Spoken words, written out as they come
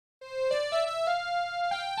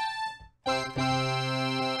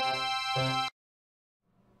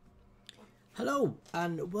Hello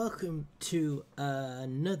and welcome to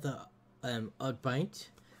another OddByte,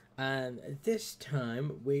 and this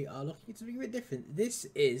time we are looking at something a bit different. This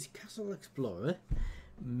is Castle Explorer,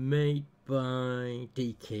 made by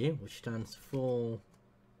DK, which stands for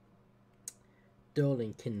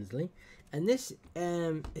Darling Kinsley, and this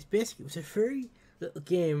is basically, it's a free little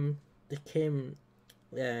game that came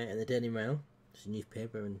in the Daily Mail, it's a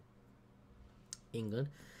newspaper in England.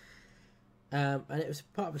 And it was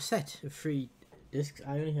part of a set of 3 discs.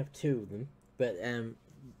 I only have 2 of them, but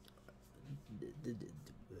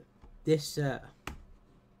this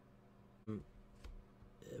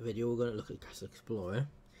video we're going to look at Castle Explorer,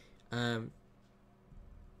 and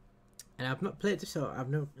I've not played this, so I've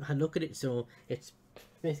not had a look at it. So it's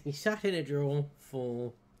basically sat in a drawer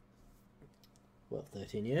for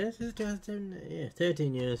 13 years. Is it? Yeah,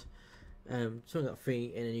 13 years. Something got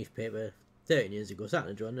free in a newspaper 13 years ago, sat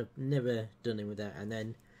in a drawer, and I've never done it with that, and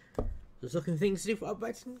then I was looking for things to do for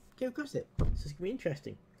OddBytes and came across it. So it's going to be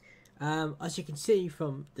interesting. As you can see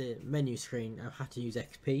from the menu screen, I've had to use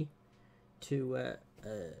XP to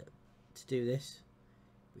do this,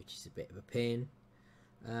 which is a bit of a pain,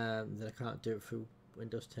 that I can't do it through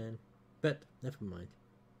Windows 10, but never mind.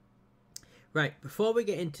 Right, before we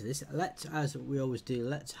get into this, let's, as we always do,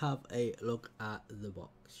 let's have a look at the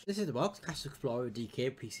box. This is the box, Castle Explorer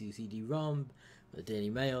DK PC CD-ROM, the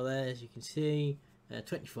Daily Mail there, as you can see,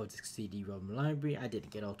 24 disc CD-ROM library. I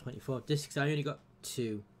didn't get all 24 discs, I only got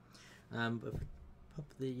 2. But if we pop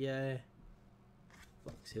the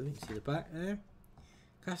box here, you can see the back there.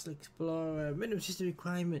 Castle Explorer, minimum system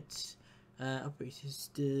requirements, operating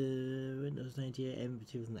system, Windows 98,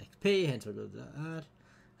 M2000 XP, hence I got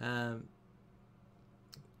that.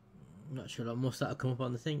 Not sure that most that'll come up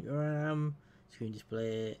on the thing. Screen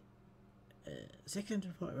display, second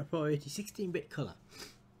report 16-bit color,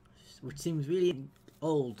 which seems really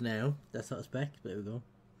old now. That sort of spec. But there we go.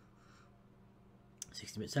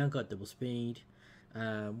 16-bit sound card, double speed.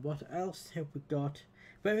 What else have we got?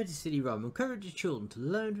 Very CD-ROM encourages children to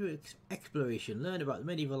learn through exploration, learn about the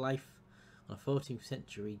medieval life on a 14th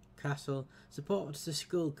century castle, supports the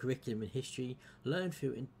school curriculum in history, learn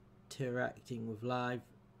through interacting with live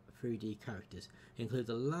 3D characters, include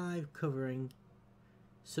the live covering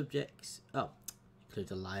subjects. Include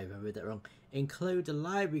the live. I read that wrong. Include the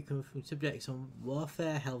library covering subjects on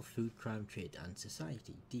warfare, health, food, crime, trade, and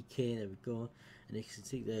society. DK. There we go. And you can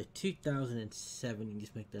see there, 2007. You can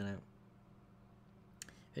just make that out.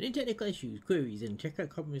 Any technical issues, queries, and check out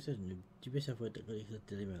comments and do yourself with the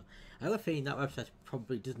Daily Mail. I have a feeling that website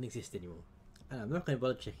probably doesn't exist anymore, and I'm not going to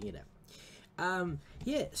bother checking it out.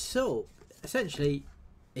 Yeah. So essentially,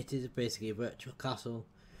 it is basically a virtual castle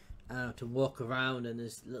to walk around, and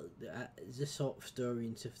there's this sort of story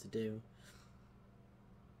and stuff to do.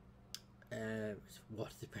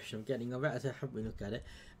 What's the impression I'm getting of it as I haven't looked at it?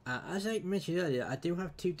 As I mentioned earlier, I do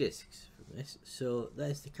have 2 discs from this. So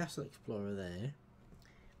there's the Castle Explorer there,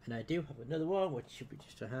 and I do have another one which should be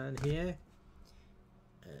just a hand here.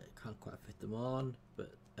 Can't quite fit them on,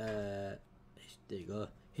 but there you go.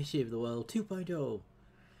 History of the World 2.0,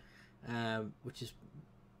 which is,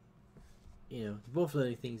 you know, both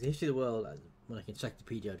learning things. The history of the world, like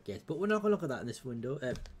encyclopedia, I'd guess. But we're not going to look at that in this window.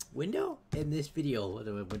 In this video. I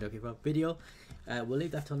don't know what we're talking about. Video. We'll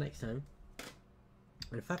leave that till next time.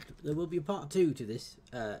 In fact, there will be a part 2 to this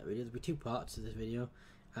video. There'll be 2 parts to this video,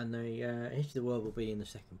 and the history of the world will be in the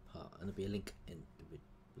second part, and there'll be a link in the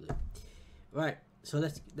below. Right. So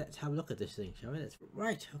let's have a look at this thing, shall we?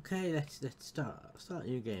 Right. Okay. Let's start a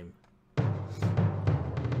new game.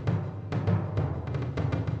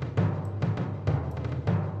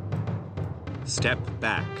 Step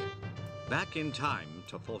back in time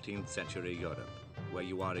to 14th century Europe, where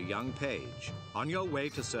you are a young page on your way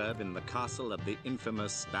to serve in the castle of the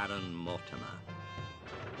infamous Baron Mortimer.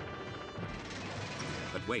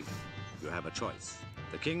 But wait, you have a choice.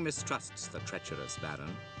 The king mistrusts the treacherous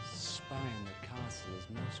Baron. Spying the castle is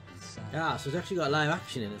most concerning. Ah, so it's actually got live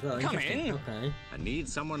action in it as well. Come in. Okay. And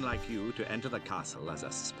needs someone like you to enter the castle as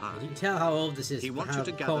a spy. You can tell how old this is. He wants you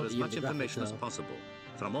to gather as much information as possible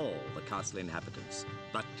from all the castle inhabitants.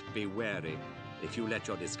 But be wary if you let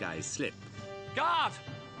your disguise slip. Guard!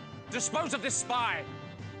 Dispose of this spy!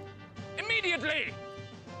 Immediately!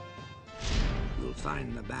 You'll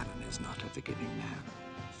find the Baron is not a forgiving man.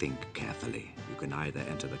 Think carefully. You can either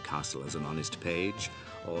enter the castle as an honest page,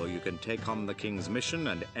 or you can take on the king's mission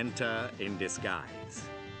and enter in disguise.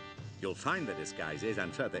 You'll find the disguises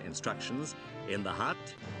and further instructions in the hut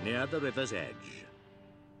near the river's edge.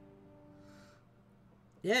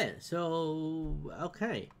 Yeah, so,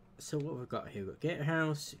 okay. So what we've got here, we've got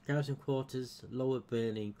gatehouse, garrison quarters, lower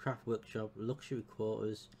burning, craft workshop, luxury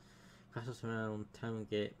quarters, Castles around town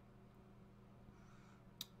gate.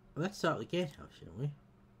 Let's start with the gatehouse, shall we?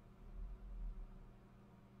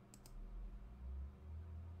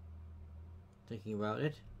 Thinking about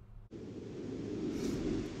it.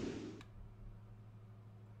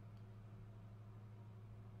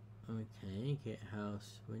 Okay,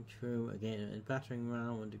 gatehouse. Went through again. A battering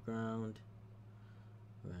ram underground.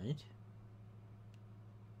 Right.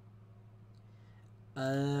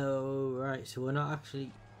 Oh, right. So we're not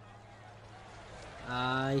actually.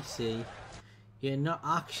 I see. You're not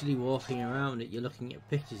actually walking around it. You're looking at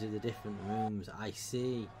pictures of the different rooms. I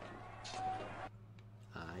see.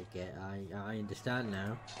 I understand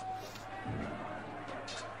now.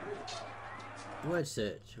 Word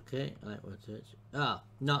search, okay. I like word search. Ah,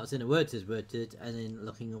 not as in a word search, as in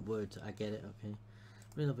looking up words. I get it, okay.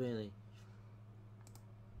 Really.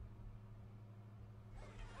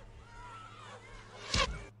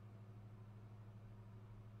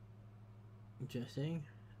 Interesting.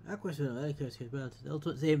 Aqua's been a curse about the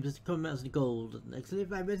ultimate aim is to come metals and gold. Excellent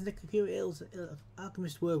by business the computer ills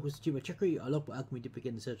alchemist work with stupid trickery. I love what alchemy to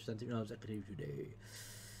begin the search for scientific knowledge I could do today.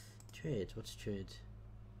 Trades, what's trades?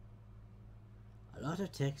 A lot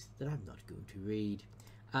of text that I'm not going to read.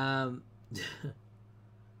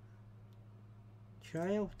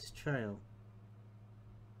 Trial? What's trial?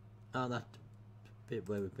 Oh, that bit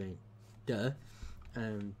where we've been. Duh.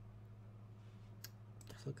 Castle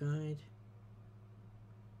guide.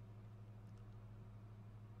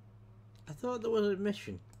 I thought there was a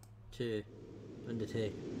mission to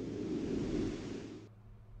undertake.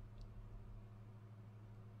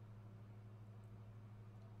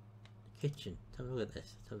 The kitchen. Let's have a look at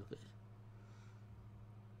this. Let's have a look at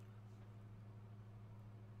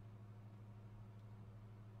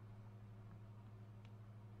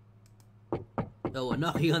this. Oh, we're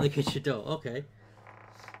knocking on the kitchen door. Okay.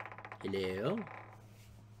 Hello.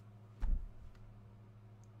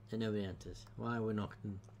 And nobody enters. Why are we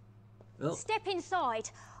knocking? Oh. Step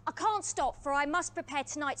inside. I can't stop, for I must prepare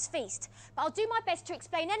tonight's feast. But I'll do my best to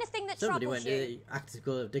explain anything that Somebody troubles went you. to the actor's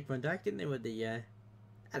school of Dick Van Dyke, didn't they, with the,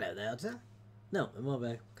 hello there, sir. No, more of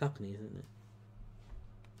a Cockney, isn't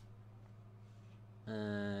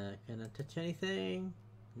it? Can I touch anything?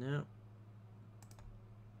 No.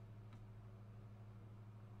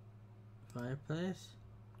 Fireplace.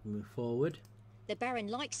 Move forward. The Baron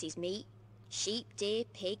likes his meat. Sheep, deer,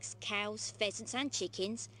 pigs, cows, pheasants and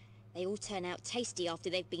chickens. They all turn out tasty after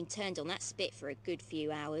they've been turned on that spit for a good few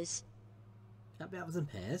hours. That'd be apples and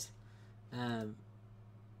pears.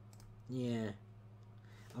 Yeah.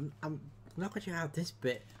 I'm not quite sure how this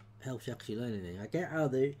bit helps you actually learn anything. I get how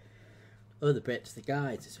the other bits, the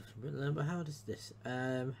guides and stuff, but how does this?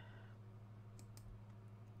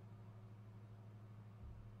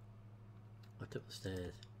 What's up the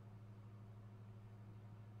stairs?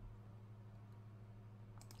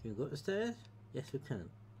 Can we go up the stairs? Yes, we can.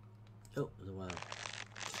 Oh, there's a well.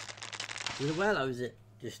 Is it a well or is it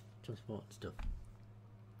just transport stuff?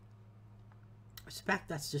 I suspect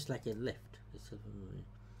that's just like a lift. It's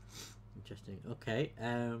interesting. Okay.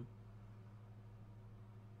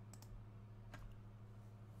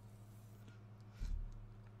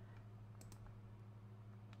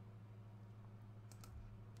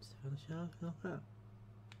 Stuff on the shelf. Look at that.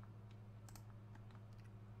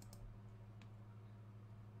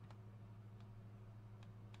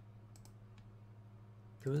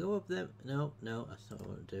 Can we go up there? No, that's not what I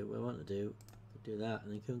want to do. What I want to do that,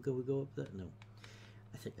 and then can we go up there? No.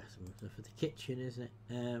 I think that's enough for the kitchen, isn't it?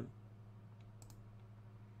 I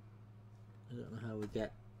don't know how we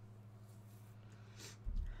get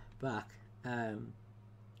back. That's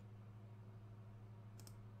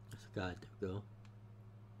a guide to go.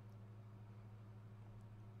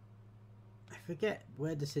 I forget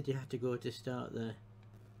where they said you have to go to start the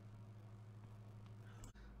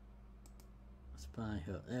spy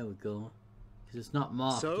hut. There we go. Because it's not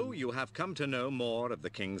marked. So you have come to know more of the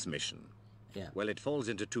king's mission. Yeah. Well, it falls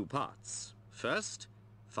into two parts. First,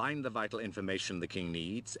 find the vital information the king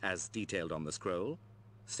needs as detailed on the scroll.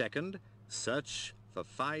 Second, search for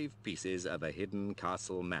 5 pieces of a hidden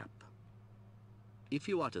castle map. If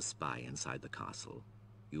you are to spy inside the castle,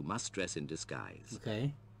 you must dress in disguise.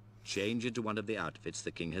 Okay. Change into one of the outfits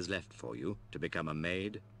the king has left for you to become a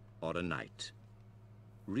maid or a knight.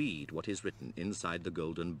 Read what is written inside the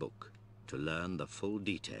golden book to learn the full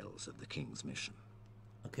details of the king's mission.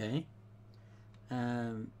 Okay.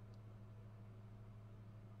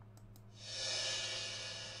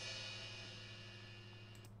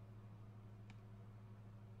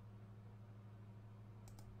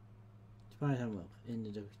 Spy homework in the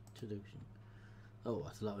introduction. Oh,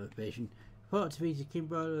 that's a lot of information. Report to Peter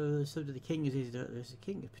Kimbrough, so that the king is the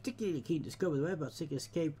king is particularly keen to discover the whereabouts of the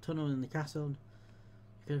escape tunnel in the castle.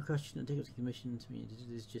 You can question and take up the commission to me.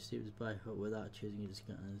 This just seems by hook without choosing a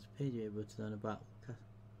disguise. Page you able to learn about the castle.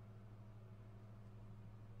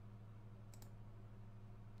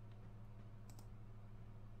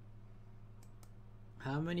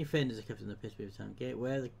 How many fenders are kept in the Pittsburgh Town Gate?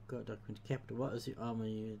 Where are the documents kept? What is the armor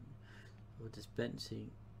you or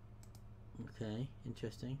dispensing? Okay,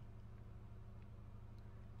 interesting.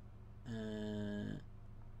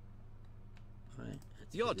 Right.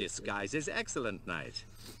 Your disguise is excellent, Knight.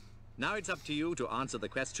 Now it's up to you to answer the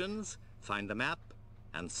questions, find the map,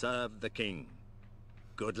 and serve the king.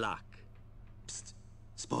 Good luck. Psst.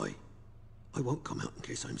 Spy. I won't come out in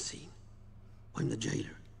case I'm seen. I'm the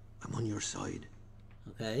jailer. I'm on your side.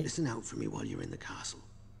 Okay. Listen out for me while you're in the castle.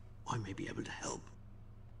 I may be able to help.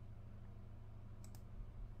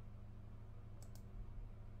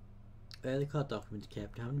 Where are the court documents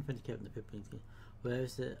kept? How many friends kept in the Pippin? Where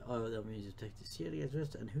is the oil that means detected? Serially as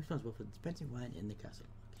and who's responsible for dispensing wine in the castle?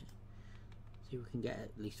 Okay. See if we can get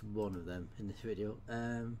at least one of them in this video.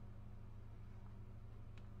 I'm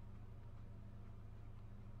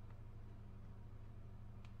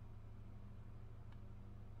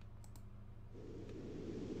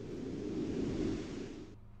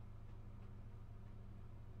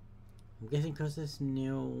guessing because this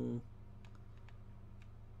new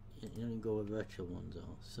you only go with virtual ones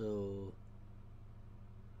though, so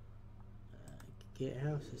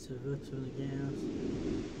gatehouse, it's a virtual in the gatehouse.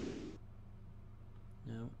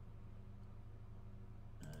 No.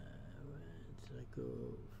 Where did I go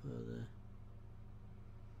further?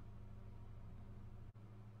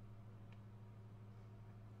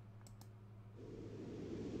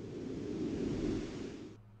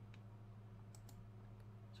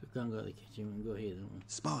 So we can't go to the kitchen, we can go here, don't we?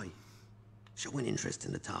 Spy. Show an interest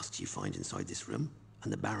in the tasks you find inside this room,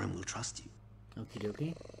 and the Baron will trust you. Okie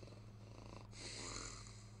dokie.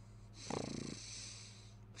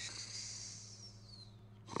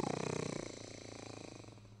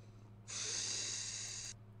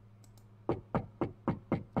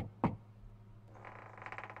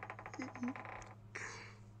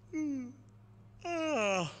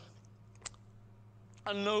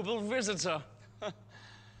 A noble visitor.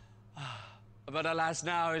 But alas,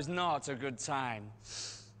 now is not a good time.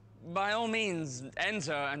 By all means,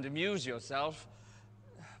 enter and amuse yourself.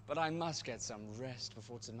 But I must get some rest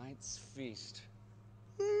before tonight's feast.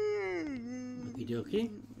 Okie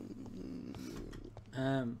dokie.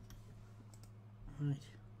 Right.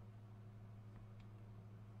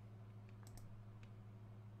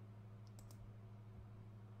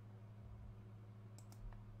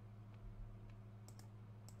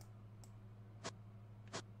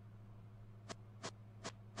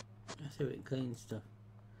 Let's see if we can clean stuff.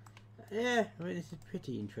 Yeah, I mean, this is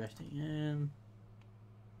pretty interesting.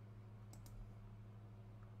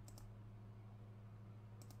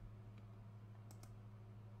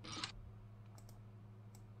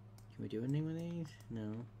 Can we do anything with these?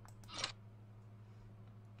 No.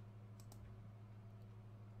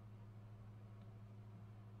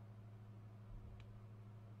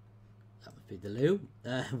 That must be the loo.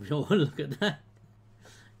 We don't want to look at that.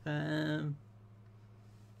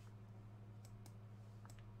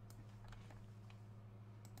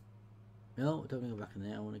 No, don't want to go back in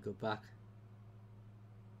there. I want to go back.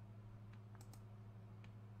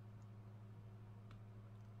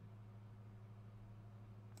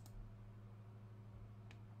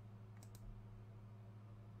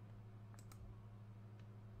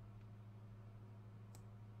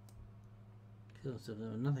 Cool, so there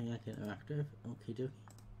was nothing I can interact with. Okie dokie.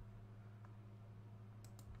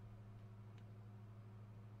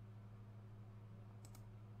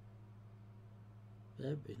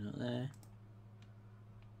 There, but he's not there.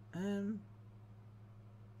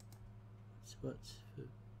 So what's for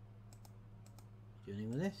do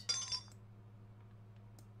anything with this?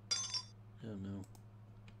 I don't know.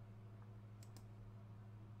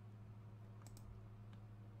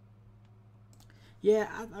 Yeah,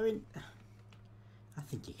 I mean, I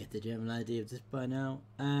think you get the general idea of this by now.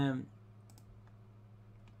 I'm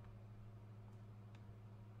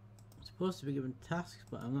supposed to be given tasks,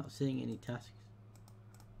 but I'm not seeing any tasks.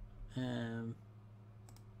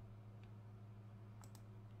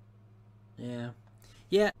 Yeah.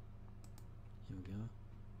 Here we go.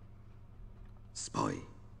 Spy,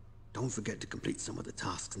 don't forget to complete some of the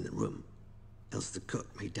tasks in the room, else the cook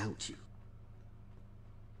may doubt you.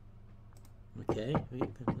 Okay, we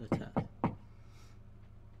can put the task.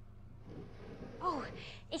 Oh,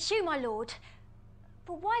 it's you, my lord.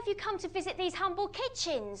 But why have you come to visit these humble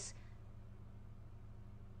kitchens?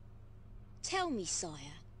 Tell me,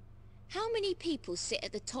 sire, how many people sit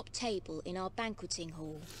at the top table in our banqueting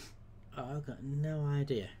hall? Oh, I've got no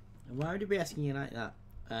idea. And why would you be asking you like that?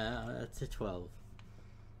 That's a 12.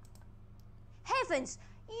 Heavens,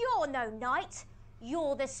 you're no knight.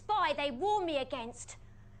 You're the spy they warned me against.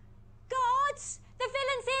 Guards! The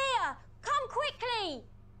villain's here! Come quickly!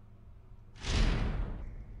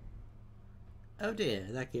 Oh dear,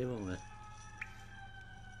 that gave on me.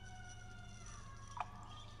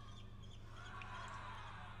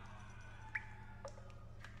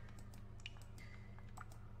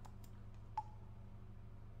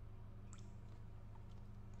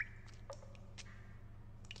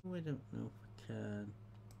 I don't know if we can.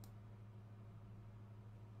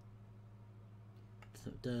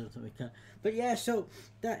 Something we can. But yeah, so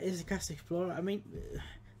that is the Cast Explorer. I mean,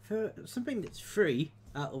 for something that's free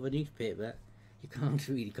out of a newspaper, you can't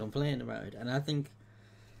really complain about it. And I think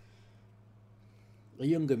a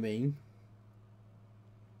younger me,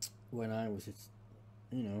 when I was,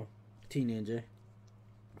 teenager,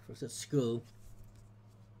 was at school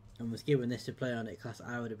and was given this to play on it, class,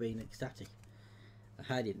 I would have been ecstatic. I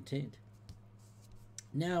highly entertained.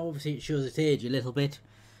 Now, obviously, it shows its age a little bit,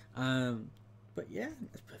 but yeah,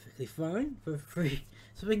 that's perfectly fine for free.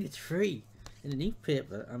 Something that's free in a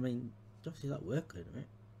newspaper. I mean, obviously, that work, right?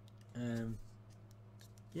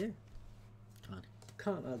 Yeah,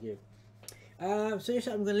 can't argue. So yes,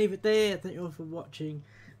 I'm going to leave it there. Thank you all for watching.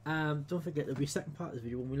 Don't forget there'll be a second part of this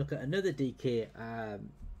video when we look at another DK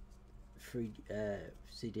free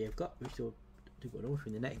CD I've got, which will do what over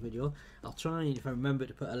in the next video. I'll try and, if I remember,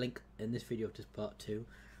 to put a link in this video to part 2.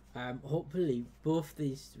 Hopefully both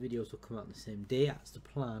these videos will come out on the same day. That's the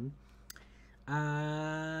plan.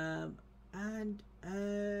 And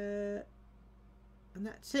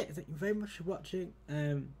that's it. Thank you very much for watching.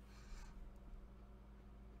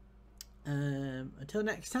 Until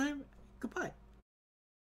next time, goodbye.